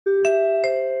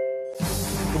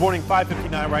Good morning,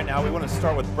 5:59 right now. We want to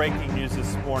start with breaking news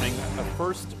this morning.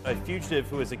 First, a fugitive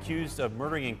who is accused of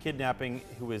murdering and kidnapping,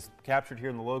 who was captured here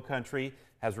in the Low Country,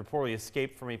 has reportedly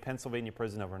escaped from a Pennsylvania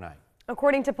prison overnight.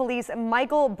 According to police,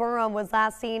 Michael Burham was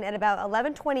last seen at about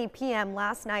 11:20 p.m.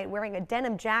 last night wearing a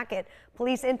denim jacket.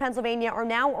 Police in Pennsylvania are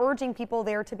now urging people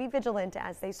there to be vigilant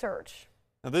as they search.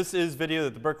 Now, this is video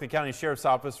that the Berkeley County Sheriff's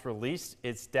Office released.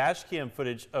 It's dash cam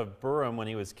footage of Burham when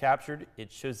he was captured.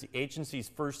 It shows the agency's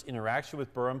first interaction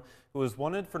with Burham, who was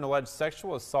wanted for an alleged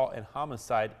sexual assault and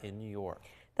homicide in New York.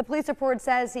 The police report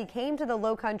says he came to the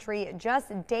Low Country just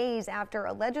days after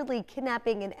allegedly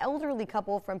kidnapping an elderly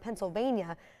couple from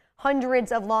Pennsylvania.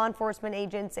 Hundreds of law enforcement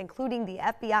agents, including the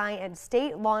FBI and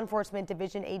state law enforcement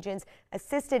division agents,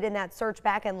 assisted in that search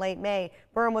back in late May.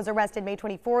 Burham was arrested May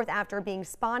 24th after being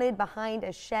spotted behind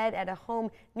a shed at a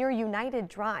home near United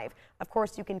Drive. Of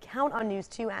course, you can count on News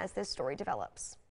 2 as this story develops.